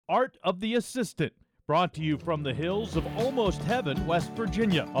Art of the Assistant, brought to you from the hills of Almost Heaven, West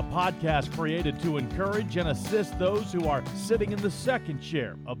Virginia, a podcast created to encourage and assist those who are sitting in the second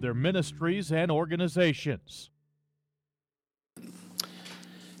chair of their ministries and organizations.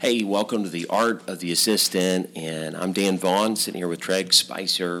 Hey, welcome to the Art of the Assistant, and I'm Dan Vaughn, sitting here with Treg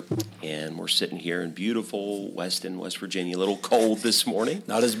Spicer, and we're sitting here in beautiful Weston, West Virginia. A little cold this morning.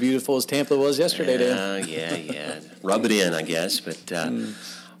 Not as beautiful as Tampa was yesterday, Dan. Yeah. Rub it in, I guess, but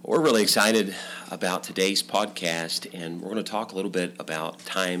we're really excited about today's podcast, and we're going to talk a little bit about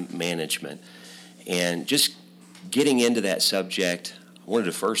time management. And just getting into that subject, I wanted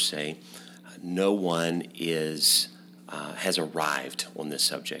to first say no one has arrived on this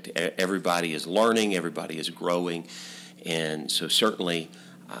subject. Everybody is learning, everybody is growing, and so certainly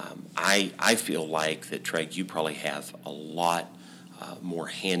I feel like that, Treg, you probably have a lot more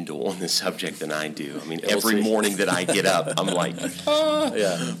handle on this subject than I do. I mean, every morning that I get up, I'm like,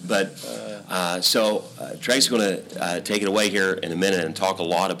 Yeah. But so Treg's going to take it away here in a minute and talk a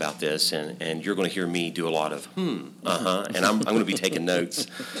lot about this, and you're going to hear me do a lot of and I'm going to be taking notes.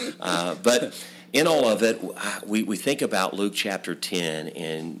 But in all of it, we think about Luke chapter 10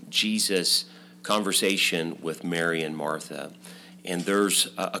 and Jesus' conversation with Mary and Martha. And there's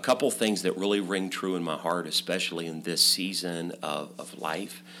a couple things that really ring true in my heart, especially in this season of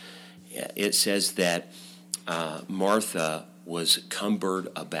life. It says that Martha was cumbered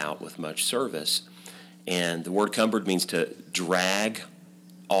about with much service. And the word cumbered means to drag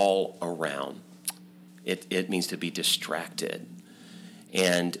all around. It means to be distracted.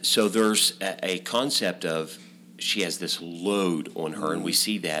 And so there's a concept of she has this load on her, and we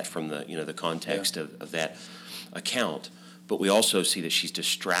see that from the context of that account. But we also see that she's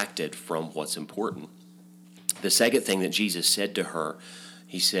distracted from what's important. The second thing that Jesus said to her,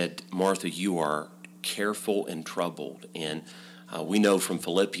 he said, Martha, you are careful and troubled. And we know from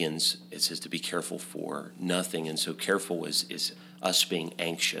Philippians, it says to be careful for nothing. And so careful is us being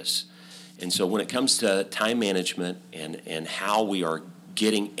anxious. And so when it comes to time management and how we are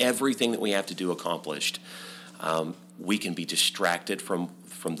getting everything that we have to do accomplished, we can be distracted from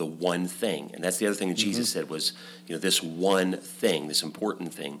the one thing. And that's the other thing that Jesus said was, this one thing, this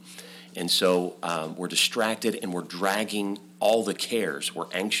important thing. And so we're distracted and we're dragging all the cares. We're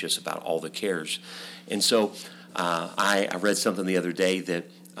anxious about all the cares. And so I read something the other day that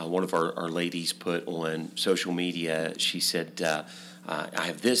one of our ladies put on social media. She said, I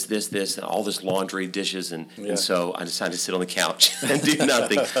have this, and all this laundry, dishes, and so I decided to sit on the couch and do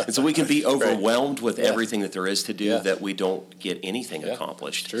nothing. And so we can be overwhelmed with everything that there is to do that we don't get anything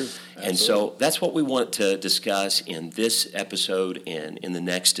accomplished. True. And so that's what we want to discuss in this episode and in the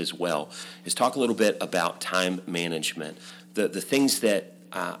next as well, is talk a little bit about time management. The things that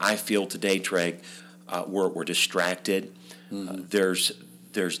I feel today, Treg, we're distracted.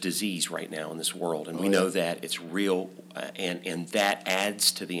 There's disease right now in this world, and we know that it's real, and that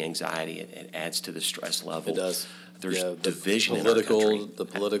adds to the anxiety. It adds to the stress level. It does. There's division in our country. The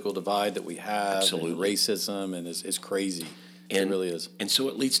political divide that we have, Absolutely. And racism, and it's crazy. It really is. And so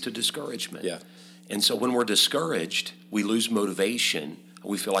it leads to discouragement. Yeah. And so when we're discouraged, we lose motivation.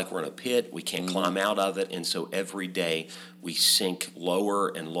 We feel like we're in a pit. We can't climb out of it, and so every day we sink lower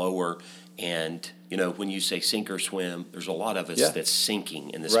and lower. And, when you say sink or swim, there's a lot of us that's sinking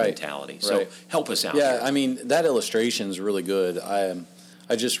in this mentality. So help us out here. I mean, that illustration is really good.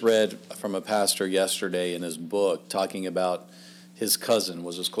 I just read from a pastor yesterday in his book talking about his cousin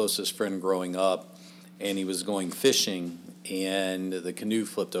was his closest friend growing up, and he was going fishing, and the canoe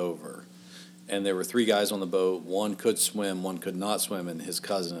flipped over. And there were 3 guys on the boat. One could swim, one could not swim, and his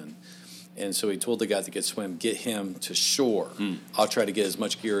cousin. And so he told the guy that could swim, get him to shore. I'll try to get as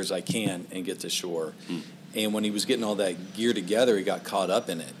much gear as I can and get to shore. And when he was getting all that gear together, he got caught up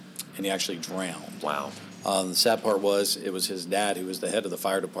in it, and he actually drowned. Wow. The sad part was it was his dad who was the head of the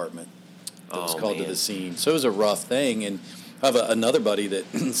fire department that was called to the scene. So it was a rough thing. And I have another buddy that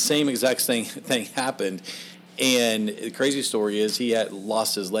same exact thing happened. And the crazy story is he had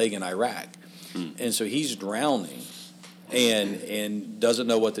lost his leg in Iraq. And so he's drowning. And doesn't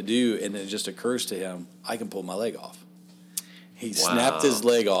know what to do, and it just occurs to him, I can pull my leg off. He snapped his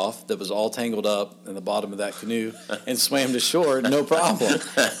leg off that was all tangled up in the bottom of that canoe and swam to shore, no problem.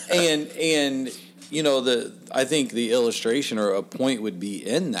 And I think the illustration or a point would be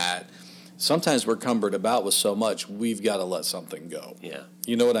in that. sometimes we're cumbered about with so much, we've got to let something go. Yeah.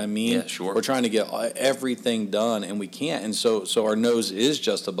 You know what I mean? Yeah, sure. We're trying to get everything done, and we can't. And so our nose is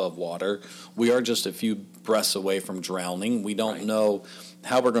just above water. We are just a few breaths away from drowning. We don't know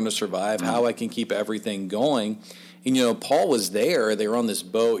how we're going to survive, how I can keep everything going. And, you know, Paul was there. They were on this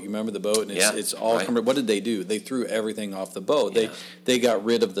boat. You remember the boat? And it's all cumbered. What did they do? They threw everything off the boat. Yeah. They got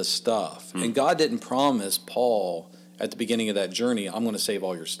rid of the stuff. And God didn't promise Paul at the beginning of that journey, I'm going to save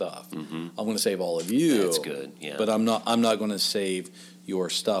all your stuff. I'm going to save all of you. That's good. Yeah. But I'm not going to save your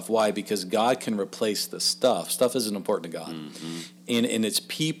stuff. Why? Because God can replace the stuff. Stuff isn't important to God. And it's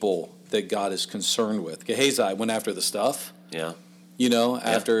people that God is concerned with. Gehazi went after the stuff. Yeah. You know,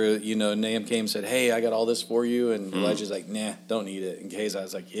 after, you know, Nahum came and said, hey, I got all this for you. And Elijah's like, nah, don't need it. And Gehazi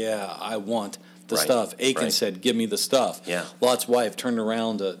was like, yeah, I want the stuff. Achan said, give me the stuff. Yeah. Lot's wife turned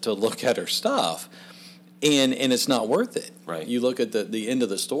around to look at her stuff. And it's not worth it. Right. You look at the end of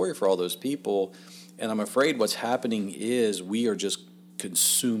the story for all those people, and I'm afraid what's happening is we are just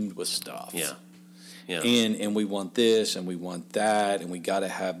consumed with stuff. Yeah. Yeah. And we want this and we want that and we got to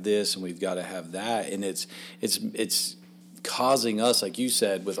have this and we've got to have that, and it's causing us, like you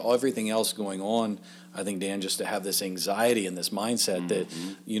said, with everything else going on, I think, Dan, just to have this anxiety and this mindset that,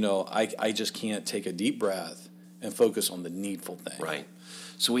 you know, I just can't take a deep breath and focus on the needful thing. Right.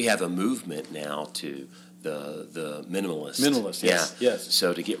 So we have a movement now to the minimalist. Minimalist, yes. Yeah. Yes.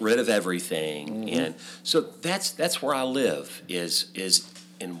 So to get rid of everything, and so that's where I live is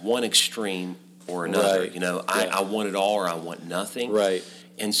in one extreme or another. Right. You know, I want it all or I want nothing. Right.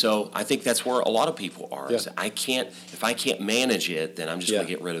 And so I think that's where a lot of people are. Yeah. Is if I can't manage it, then I'm just going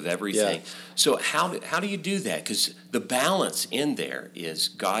to get rid of everything. Yeah. So how do you do that? Because the balance in there is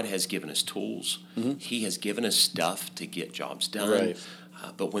God has given us tools. He has given us stuff to get jobs done. Right.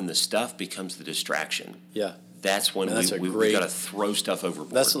 But when the stuff becomes the distraction, Yeah. that's when we got to throw stuff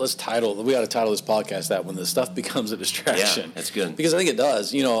overboard. We got to title this podcast that, when the stuff becomes a distraction. Yeah, that's good. Because I think it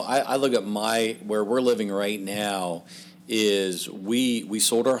does. You know, I look at where we're living right now is we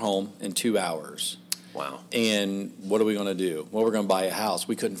sold our home in 2 hours. Wow. And what are we going to do? Well, we're going to buy a house.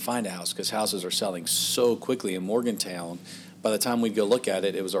 We couldn't find a house because houses are selling so quickly in Morgantown. By the time we'd go look at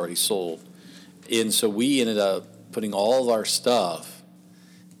it, it was already sold. And so we ended up putting all of our stuff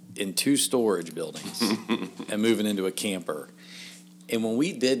in 2 storage buildings and moving into a camper. And when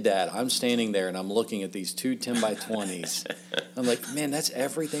we did that, I'm standing there and I'm looking at these 2 10x20s. I'm like, man, that's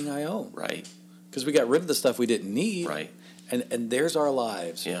everything I own. Right. Because we got rid of the stuff we didn't need. Right. And there's our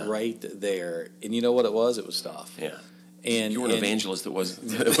lives right there. And you know what it was? It was stuff. Yeah. And you were an evangelist that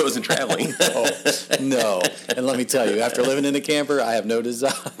wasn't traveling. No. And let me tell you, after living in a camper, I have no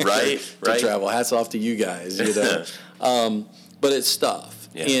desire to travel. Hats off to you guys, you know. But it's stuff.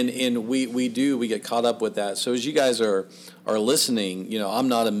 Yeah. And we get caught up with that. So as you guys are listening, you know, I'm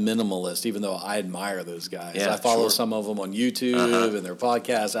not a minimalist, even though I admire those guys. Yeah, I follow some of them on YouTube and their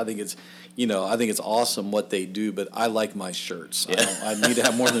podcasts. I think it's awesome what they do, but I like my shirts. Yeah. I need to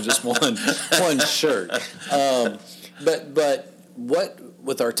have more than just one shirt. But what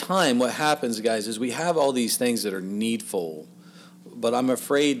with our time, what happens, guys, is we have all these things that are needful, but I'm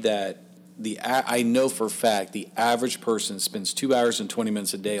afraid that I know for a fact the average person spends 2 hours and 20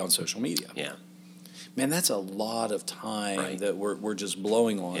 minutes a day on social media. Yeah. Man, that's a lot of time that we're just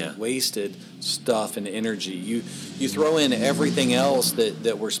blowing on wasted stuff and energy. You throw in everything else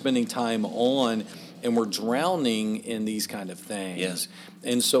that we're spending time on, and we're drowning in these kind of things. Yes.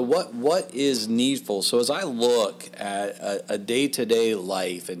 And so what is needful? So as I look at a day-to-day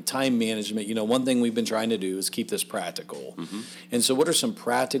life and time management, you know, one thing we've been trying to do is keep this practical. And so what are some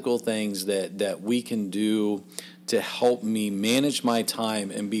practical things that we can do to help me manage my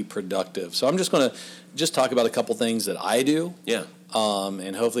time and be productive? So I'm just going to talk about a couple things that I do. Yeah.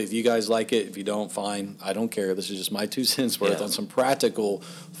 And hopefully if you guys like it, if you don't, fine. I don't care. This is just my 2 cents worth on some practical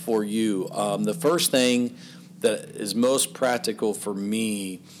for you. The first thing that is most practical for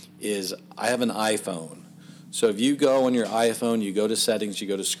me is I have an iPhone. So if you go on your iPhone, you go to settings, you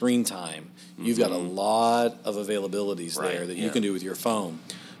go to screen time, you've got a lot of availabilities there that you can do with your phone.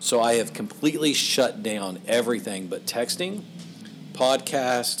 So I have completely shut down everything but texting,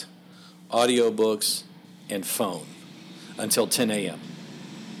 podcast, audiobooks, and phone until 10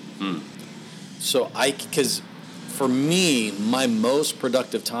 a.m. So because for me, my most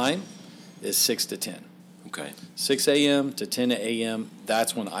productive time is 6 to 10. Okay. 6 a.m. to 10 a.m.,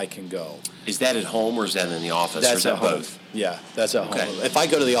 that's when I can go. Is that at home or is that in the office? That's or is that at home. both? Yeah, that's at Okay. home. If I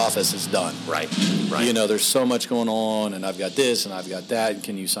go to the office, it's done. Right. You know, there's so much going on, and I've got this, and I've got that, and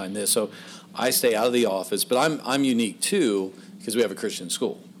can you sign this? So I stay out of the office, but I'm unique, too, because we have a Christian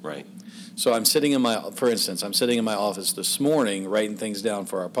school. Right. So I'm sitting in my office this morning writing things down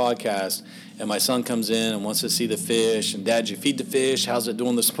for our podcast, and my son comes in and wants to see the fish. And Dad, you feed the fish? How's it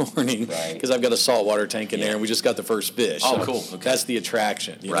doing this morning? Right. Because I've got a saltwater tank in there, and we just got the first fish. Oh, so cool. Okay. That's the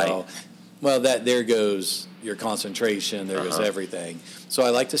attraction, you Right. know. Well, there goes your concentration. There goes everything. So I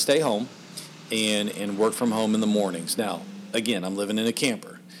like to stay home and work from home in the mornings. Now, again, I'm living in a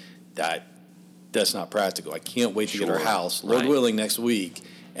camper. That's not practical. I can't wait to get our house, Lord willing, next week,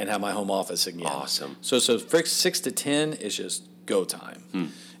 and have my home office again. Awesome. So 6 to 10 is just go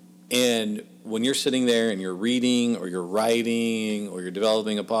time. And when you're sitting there and you're reading or you're writing or you're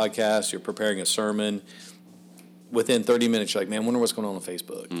developing a podcast, you're preparing a sermon, within 30 minutes, you're like, man, I wonder what's going on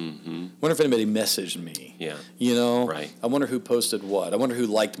Facebook. Wonder if anybody messaged me. Yeah. You know? Right. I wonder who posted what. I wonder who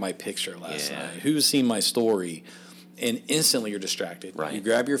liked my picture last night. Who's seen my story. And instantly you're distracted. Right. You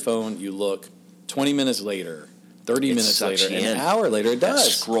grab your phone, you look, 20 minutes later, 30 minutes later, an hour later, it That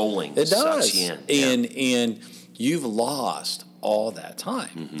does. scrolling It does. sucks you in. And you've lost all that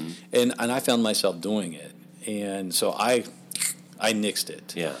time. And I found myself doing it. And so I nixed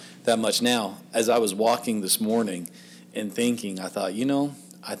it. Yeah. That much. Now, as I was walking this morning and thinking, I thought,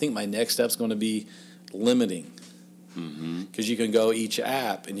 I think my next step's going to be limiting. Because you can go each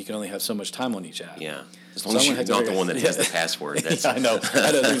app and you can only have so much time on each app. Yeah. As long as you're not the one that has the password. That's I know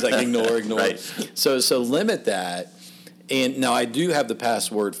things like ignore. Right. So limit that. And now I do have the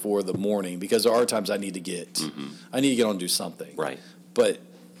password for the morning because there are times I need to get on and do something. Right. But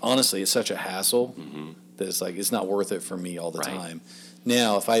honestly, it's such a hassle that it's not worth it for me all the time.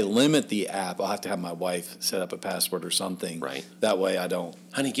 Now, if I limit the app, I'll have to have my wife set up a password or something. Right. That way I don't.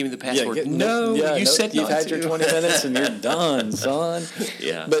 Honey, give me the password. You said you've had your 20 minutes and you're done, son.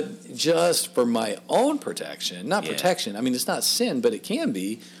 Yeah. But just for my own protection, not protection. I mean, it's not sin, but it can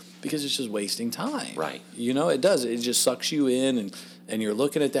be because it's just wasting time. Right. It does. It just sucks you in and you're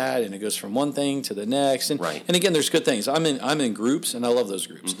looking at that and it goes from one thing to the next. And again, there's good things. I'm in groups and I love those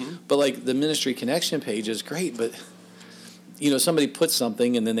groups. But like the Ministry Connection page is great, but somebody puts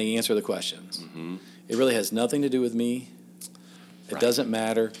something and then they answer the questions. It really has nothing to do with me. It doesn't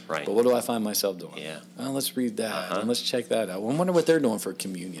matter. Right. But what do I find myself doing? Yeah. Well, let's read that and let's check that out. I wonder what they're doing for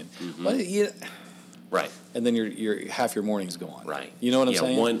communion. Right. And then your half your morning's gone. Right. You know what I'm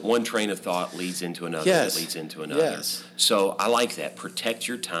saying? One train of thought leads into another. That leads into another. Yes. So I like that. Protect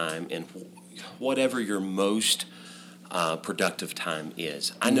your time and whatever your most productive time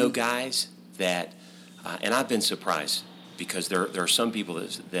is. I know guys that, and I've been surprised because there are some people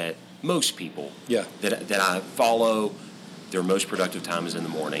that most people that I follow, their most productive time is in the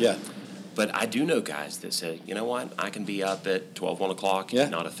morning. Yeah. But I do know guys that say, you know what, I can be up at 12, 1 o'clock, it will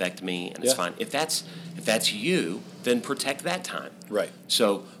not affect me, and it's fine. If that's you, then protect that time. Right.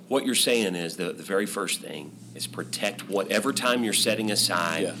 So what you're saying is the very first thing is protect whatever time you're setting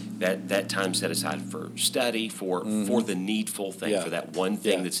aside, that time set aside for study, for the needful thing, for that one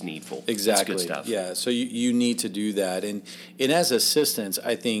thing that's needful. Exactly. That's good stuff. Yeah, so you need to do that. And as assistants,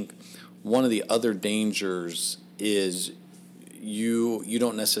 I think one of the other dangers is you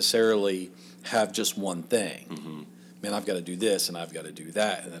don't necessarily have just one thing. Man, I've got to do this, and I've got to do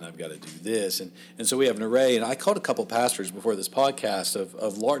that, and then I've got to do this. And so we have an array. And I called a couple pastors before this podcast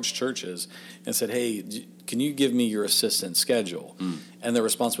of large churches and said, hey, can you give me your assistant schedule? And the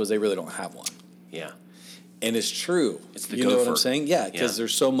response was they really don't have one. Yeah. And it's true. It's the you know what I'm saying? Yeah, because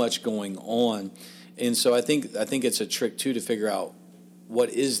there's so much going on. And so I think it's a trick, too, to figure out what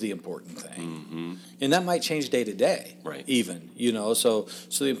is the important thing. And that might change day to day, even, So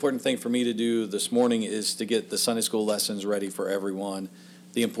the important thing for me to do this morning is to get the Sunday school lessons ready for everyone.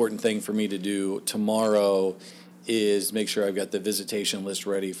 The important thing for me to do tomorrow is make sure I've got the visitation list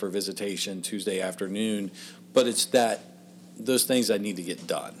ready for visitation Tuesday afternoon. But it's those things I need to get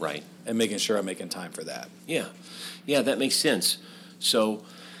done. Right. And making sure I'm making time for that. Yeah. Yeah, that makes sense. So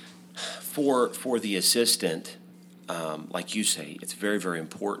for the assistant, like you say, it's very, very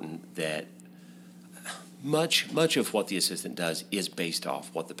important that much of what the assistant does is based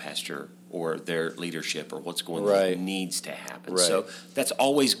off what the pastor or their leadership or what's going on needs to happen. So that's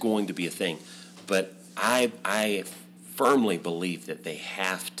always going to be a thing. But I firmly believe that they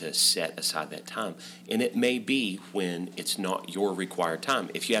have to set aside that time. And it may be when it's not your required time.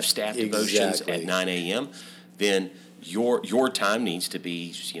 If you have staff devotions at 9 a.m., then your time needs to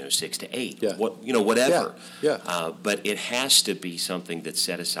be 6 to 8. Whatever. But it has to be something that's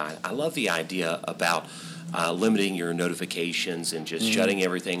set aside. I love the idea about limiting your notifications and just shutting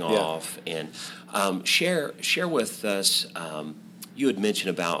everything off. And share with us. You had mentioned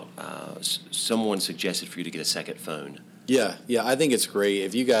about someone suggested for you to get a second phone. Yeah, I think it's great.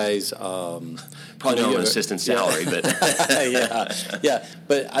 If you guys... Probably not an assistant salary, but... yeah.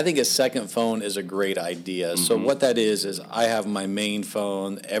 But I think a second phone is a great idea. So what that is I have my main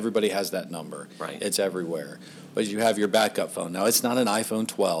phone. Everybody has that number. Right. It's everywhere. But you have your backup phone. Now, it's not an iPhone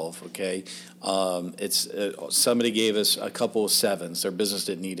 12, okay? It's somebody gave us a couple of 7s. Their business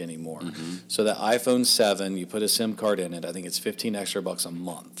didn't need anymore. So the iPhone 7, you put a SIM card in it. I think it's $15 extra a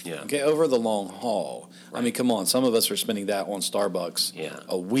month. Yeah. Okay, over the long haul. Right. I mean, come on. Some of us are spending that on Starbucks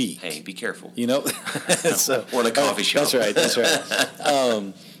a week. Hey, be careful. You know? So, or in a coffee shop. That's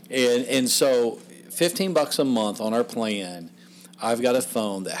right. And so $15 a month on our plan. I've got a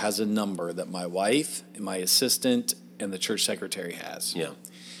phone that has a number that my wife, and my assistant, and the church secretary has. Yeah.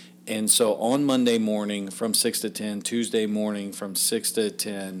 And so on Monday morning from 6 to 10, Tuesday morning from 6 to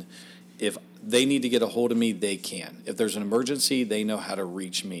 10, if they need to get a hold of me, they can. If there's an emergency, they know how to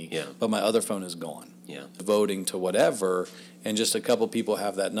reach me. Yeah. But my other phone is gone. Yeah. Voting to whatever, and just a couple people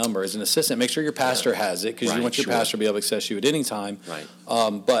have that number. As an assistant, make sure your pastor has it, because you want your pastor to be able to access you at any time. Right.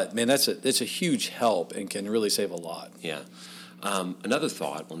 But, man, it's a huge help and can really save a lot. Yeah. Another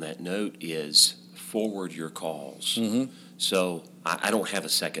thought on that note is forward your calls. So I don't have a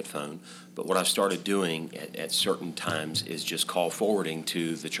second phone, but what I've started doing at certain times is just call forwarding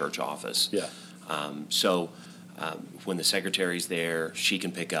to the church office. Yeah. When the secretary's there, she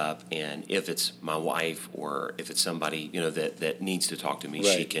can pick up, and if it's my wife or if it's somebody that needs to talk to me,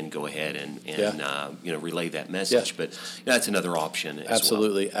 she can go ahead and relay that message. Yeah. But that's another option as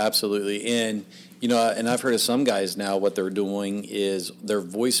Absolutely. And and I've heard of some guys now. What they're doing is their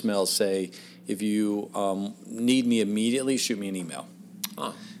voicemails say, "If you need me immediately, shoot me an email."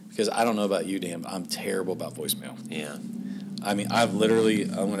 Oh. Because I don't know about you, Dan, but I'm terrible about voicemail. Yeah. I mean, I'm going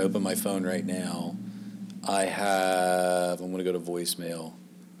to open my phone right now. I'm going to go to voicemail.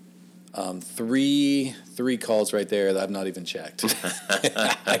 Three calls right there that I've not even checked.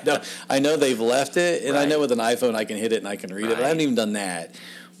 I know they've left it, and I know with an iPhone I can hit it and I can read it, but I haven't even done that.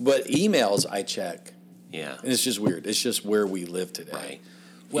 But emails I check. Yeah. And it's just weird. It's just where we live today. Right.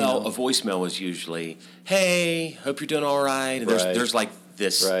 Well, a voicemail is usually, "Hey, hope you're doing all right." And there's like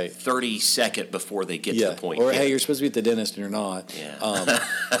this 30-second before they get to the point. Or, "Hey, you're supposed to be at the dentist and you're not." Yeah.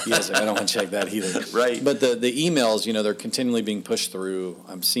 Yes, I don't want to check that either. Right. But the emails, they're continually being pushed through.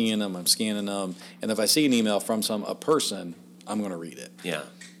 I'm seeing them. I'm scanning them. And if I see an email from a person, I'm going to read it. Yeah.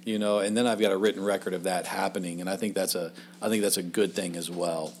 And then I've got a written record of that happening, and I think that's a good thing as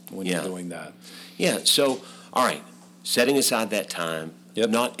well when you're doing that. Yeah. So, all right, setting aside that time. Yep.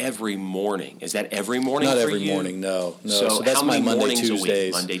 Not every morning. Is that every morning Not for every you? morning, no. So that's how my many Monday, mornings Tuesdays. a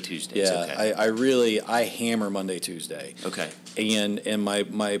week? Monday, Tuesdays, yeah, okay. I hammer Monday, Tuesday. Okay. And my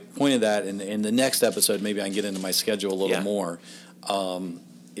point of that, and in the next episode, maybe I can get into my schedule a little more,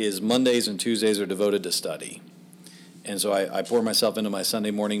 is Mondays and Tuesdays are devoted to study. And so I pour myself into my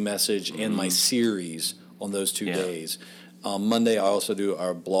Sunday morning message and my series on those 2 days. Monday, I also do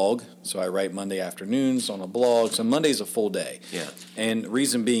our blog, so I write Monday afternoons on a blog. So Monday's a full day. Yeah. And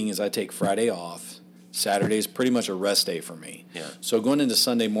reason being is I take Friday off. Saturday's pretty much a rest day for me. Yeah. So going into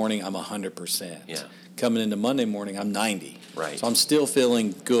Sunday morning, I'm 100%. Yeah. Coming into Monday morning, I'm 90. Right. So I'm still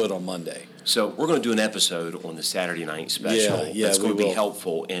feeling good on Monday. So we're going to do an episode on the Saturday night special that's going to be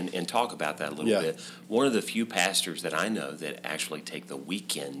helpful and talk about that a little bit. One of the few pastors that I know that actually take the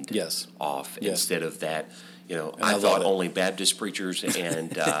weekend off instead of that. I thought only Baptist preachers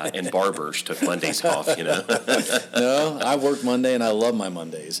and barbers took Mondays off. No, I work Monday and I love my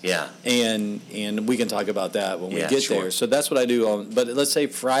Mondays. Yeah, and we can talk about that when we get there. So that's what I do But let's say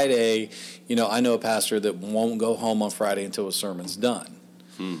Friday. I know a pastor that won't go home on Friday until his sermon's done.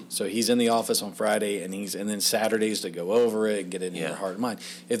 So he's in the office on Friday, and then Saturdays to go over it and get it in your heart and mind.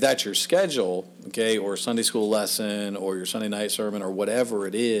 If that's your schedule, okay, or Sunday school lesson, or your Sunday night sermon, or whatever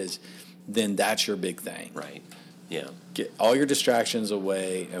it is, then that's your big thing. Right. Yeah. Get all your distractions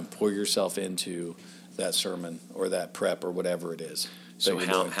away and pour yourself into that sermon or that prep or whatever it is. So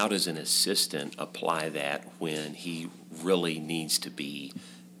how does an assistant apply that when he really needs to be,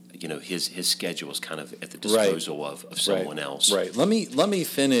 his schedule is kind of at the disposal of someone else? Right. Let me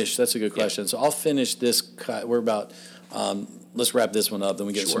finish. That's a good question. So I'll finish this. We're about. Let's wrap this one up. Then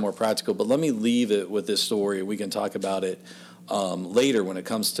we get some more practical. But let me leave it with this story. We can talk about it later when it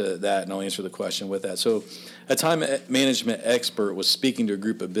comes to that, and I'll answer the question with that. So a time management expert was speaking to a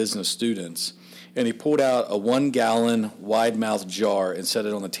group of business students, and he pulled out a 1-gallon wide-mouth jar and set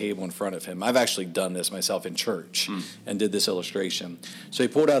it on the table in front of him. I've actually done this myself in church and did this illustration. So he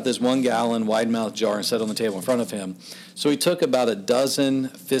pulled out this 1-gallon wide-mouth jar and set it on the table in front of him. So he took about a dozen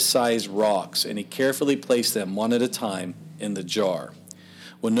fist-sized rocks, and he carefully placed them one at a time in the jar.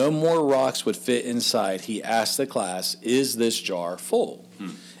 When no more rocks would fit inside, he asked the class, "Is this jar full?"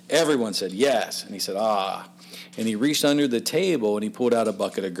 Everyone said yes. And he said, "Ah." And he reached under the table and he pulled out a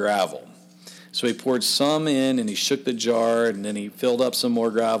bucket of gravel. So he poured some in and he shook the jar, and then he filled up some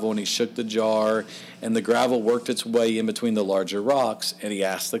more gravel and he shook the jar, and the gravel worked its way in between the larger rocks, and he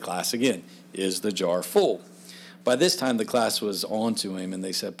asked the class again, "Is the jar full?" By this time the class was on to him, and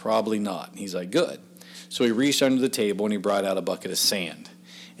they said, "Probably not." And he's like, "Good." So he reached under the table and he brought out a bucket of sand,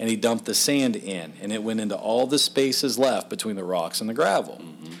 and he dumped the sand in, and it went into all the spaces left between the rocks and the gravel.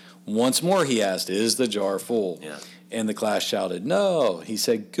 Once more he asked, "Is the jar full?" Yeah. And the class shouted, "No." He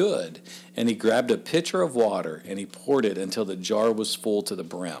said, "Good." And he grabbed a pitcher of water and he poured it until the jar was full to the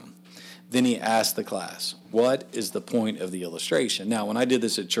brim. Then he asked the class, "What is the point of the illustration?" Now, when I did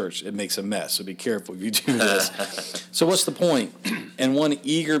this at church, it makes a mess, so be careful if you do this. So what's the point? And one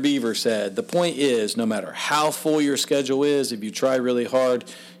eager beaver said, "The point is, no matter how full your schedule is, if you try really hard,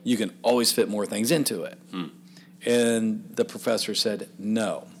 you can always fit more things into it." And the professor said,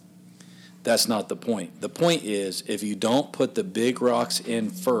 "No. That's not the point. The point is, if you don't put the big rocks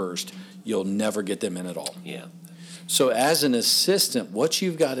in first, you'll never get them in at all." Yeah. So as an assistant, what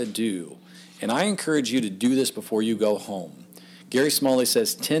you've got to do, and I encourage you to do this before you go home. Gary Smalley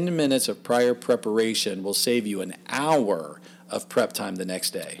says 10 minutes of prior preparation will save you an hour of prep time the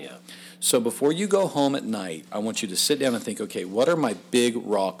next day. Yeah. So before you go home at night, I want you to sit down and think, okay, what are my big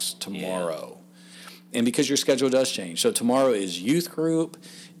rocks tomorrow? And because your schedule does change. So tomorrow is youth group,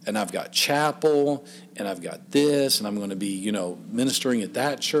 and I've got chapel, and I've got this, and I'm going to be, ministering at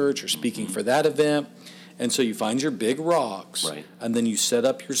that church or speaking for that event. And so you find your big rocks, Right. and then you set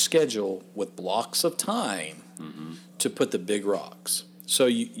up your schedule with blocks of time to put the big rocks. So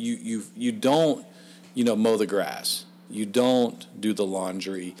you don't, mow the grass. You don't do the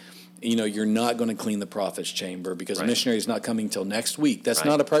laundry. You're not going to clean the prophet's chamber because the missionary is not coming till next week. That's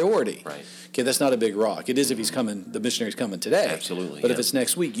not a priority. Right. Okay, that's not a big rock. It is if he's coming, the missionary's coming today. Absolutely. But if it's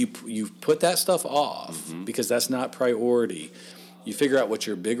next week, you put that stuff off because that's not priority. You figure out what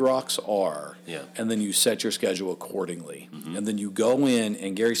your big rocks are, and then you set your schedule accordingly. And then you go in,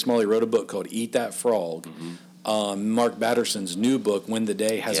 and Gary Smalley wrote a book called Eat That Frog. Mark Batterson's new book, Win the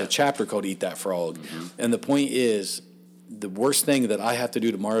Day, has a chapter called Eat That Frog. And the point is, the worst thing that I have to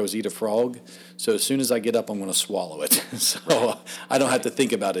do tomorrow is eat a frog. So as soon as I get up, I'm going to swallow it. So I don't have to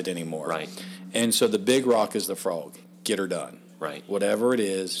think about it anymore. Right. And so the big rock is the frog. Get her done. Right. Whatever it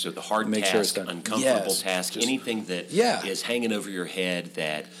is. So the hard make task, sure it's done. uncomfortable task, anything that is hanging over your head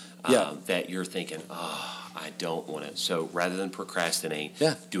that that you're thinking, I don't want it. So rather than procrastinate,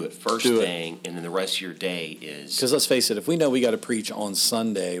 do it first thing, and then the rest of your day is... Because let's face it, if we know we got to preach on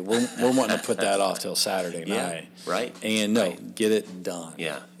Sunday, we're wanting to put that off till Saturday night. Right. And get it done.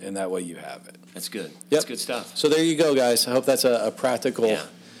 Yeah. And that way you have it. That's good. Yep. That's good stuff. So there you go, guys. I hope that's a practical... Yeah.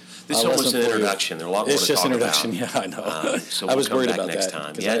 This is almost an introduction. There are a lot more to talk about. It's just introduction. Yeah, I know. So I was we'll worried come about back next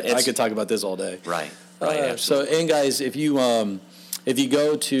that. time. Yeah, I could talk about this all day. Right. So, and guys, if you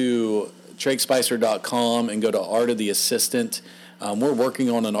go to TrakeSpicer.com and go to Art of the Assistant, we're working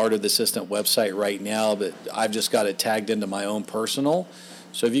on an Art of the Assistant website right now, but I've just got it tagged into my own personal.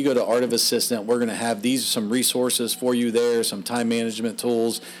 So if you go to Art of Assistant, we're going to have some resources for you there, some time management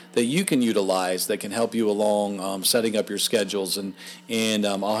tools that you can utilize that can help you along setting up your schedules. And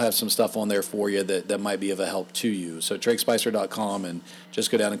I'll have some stuff on there for you that might be of a help to you. So TrakeSpicer.com, and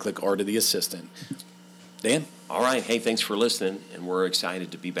just go down and click Art of the Assistant. Dan? All right. Hey, thanks for listening, and we're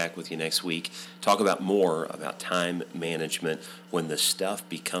excited to be back with you next week. Talk about more about time management when the stuff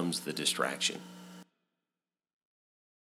becomes the distraction.